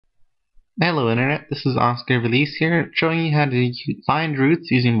Hello Internet, this is Oscar Release here, showing you how to find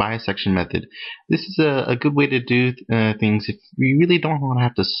roots using bisection method. This is a good way to do things if you really don't want to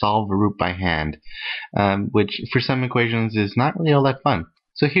have to solve a root by hand, which for some equations is not really all that fun.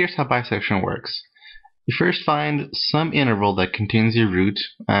 So here's how bisection works. You first find some interval that contains your root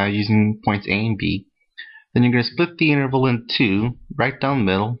using points A and B. Then you're going to split the interval in two, right down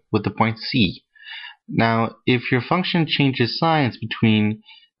the middle, with the point C. Now, if your function changes signs between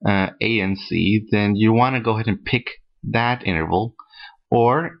A and C, then you want to go ahead and pick that interval.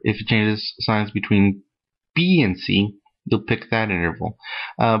 Or if it changes signs between B and C, you'll pick that interval.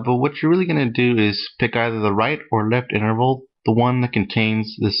 But what you're really going to do is pick either the right or left interval, the one that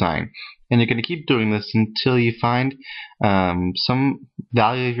contains the sign. And you're going to keep doing this until you find some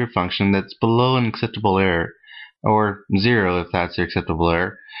value of your function that's below an acceptable error, or 0 if that's your acceptable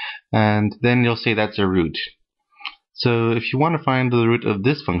error. And then you'll say that's a root. So if you want to find the root of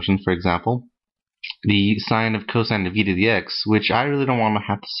this function, for example, the sine of cosine of e to the x, which I really don't want to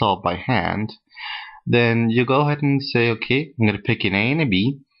have to solve by hand, then you go ahead and say, okay, I'm going to pick an a and a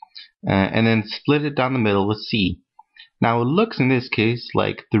b, and then split it down the middle with c. Now it looks in this case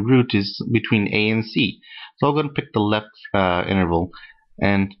like the root is between a and c, so I'm going to pick the left interval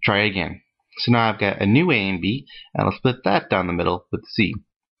and try again. So now I've got a new a and b, and I'll split that down the middle with c.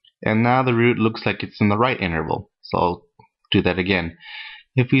 And now the root looks like it's in the right interval. So I'll do that again.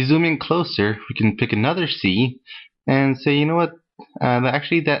 If we zoom in closer, we can pick another c and say, you know what,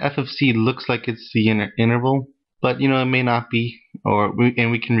 actually that f of c looks like it's the interval, but you know it may not be.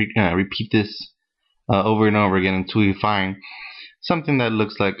 And we can repeat this over and over again until we find something that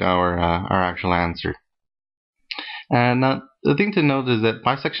looks like our actual answer. And now the thing to note is that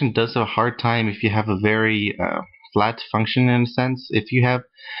bisection does have a hard time if you have a very flat function in a sense. If you have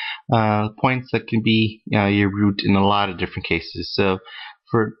points that can be your root in a lot of different cases. So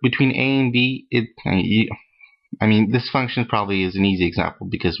for between a and b, this function probably is an easy example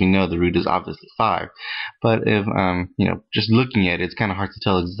because we know the root is obviously 5. But if just looking at it, it's kind of hard to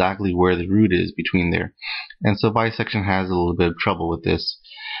tell exactly where the root is between there, and so bisection has a little bit of trouble with this.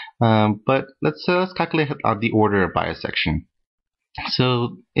 But let's calculate the order of bisection.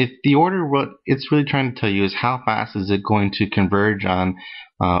 So if the order, what it's really trying to tell you is how fast is it going to converge on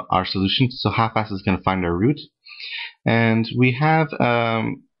our solution. So how fast is it going to find our root. And we have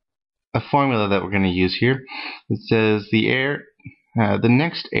a formula that we're going to use here. It says the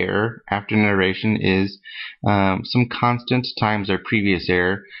next error after an iteration is some constant times our previous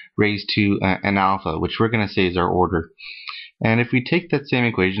error raised to an alpha, which we're going to say is our order. And if we take that same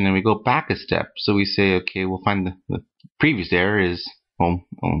equation and we go back a step, so we say, okay, we'll find the previous error is,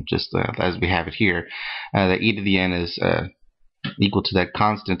 just as we have it here, that e to the n is equal to that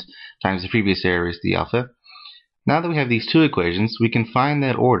constant times the previous error is the alpha. Now that we have these two equations, we can find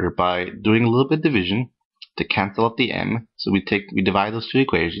that order by doing a little bit of division to cancel out the m. So we divide those two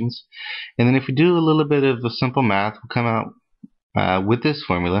equations, and then if we do a little bit of simple math, we'll come out with this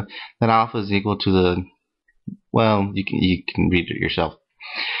formula that alpha is equal to the, well, you can read it yourself.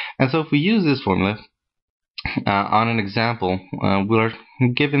 And so if we use this formula on an example, we're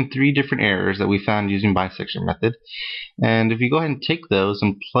given 3 different errors that we found using bisection method. And if you go ahead and take those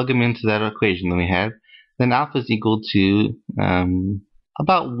and plug them into that equation that we had, then alpha is equal to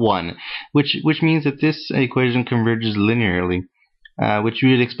about 1, which means that this equation converges linearly, which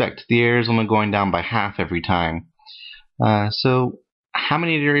we would expect. The error is only going down by half every time. So how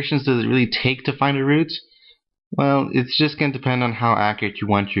many iterations does it really take to find a root? Well, it's just going to depend on how accurate you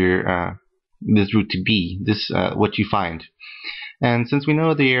want your this root to be, what you find. And since we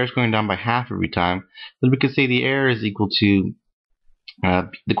know the error is going down by half every time, then we could say the error is equal to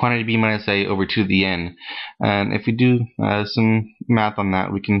the quantity b minus a over 2 to the n. And if we do some math on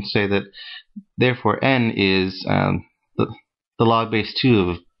that, we can say that therefore n is the log base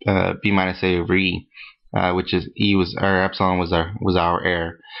 2 of b minus a over e, which is epsilon was our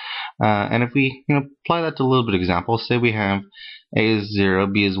error. And if we apply that to a little bit of example, say we have a is 0,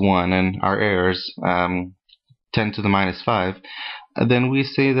 b is 1, and our errors 10 to the minus 5, then we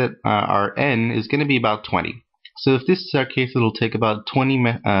say that our n is going to be about 20. So if this is our case, it'll take about 20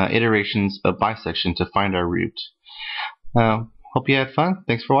 iterations of bisection to find our root. Hope you had fun.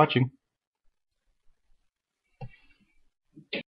 Thanks for watching.